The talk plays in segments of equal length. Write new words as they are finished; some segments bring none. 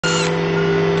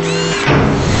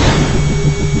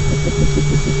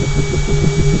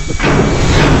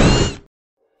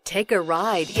Take a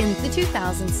ride in the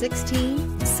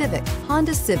 2016 Civic,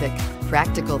 Honda Civic.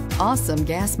 Practical, awesome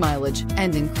gas mileage,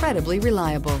 and incredibly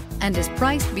reliable, and is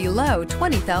priced below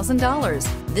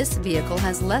 $20,000. This vehicle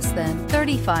has less than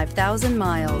 35,000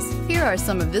 miles. Here are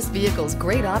some of this vehicle's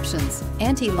great options: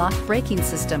 anti-lock braking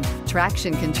system,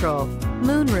 traction control,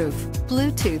 moonroof,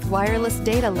 Bluetooth wireless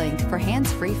data link for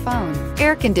hands-free phone,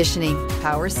 air conditioning,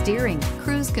 power steering,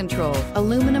 cruise control,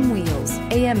 aluminum wheels,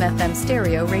 AM/FM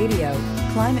stereo radio,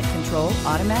 climate control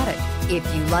automatic.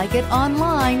 If you like it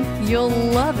online, you'll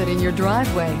love it in your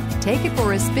driveway. Take it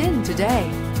for a spin today.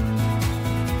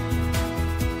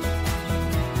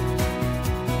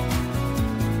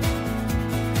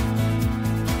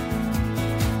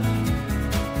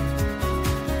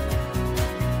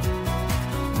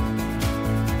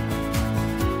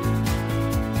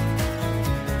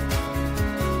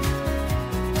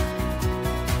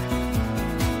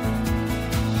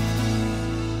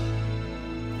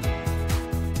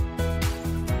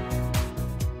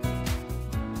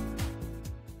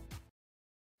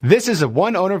 This is a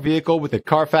one-owner vehicle with a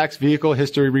Carfax Vehicle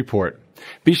History Report.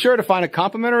 Be sure to find a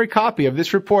complimentary copy of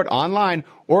this report online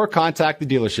or contact the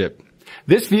dealership.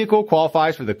 This vehicle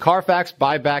qualifies for the Carfax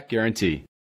Buyback Guarantee.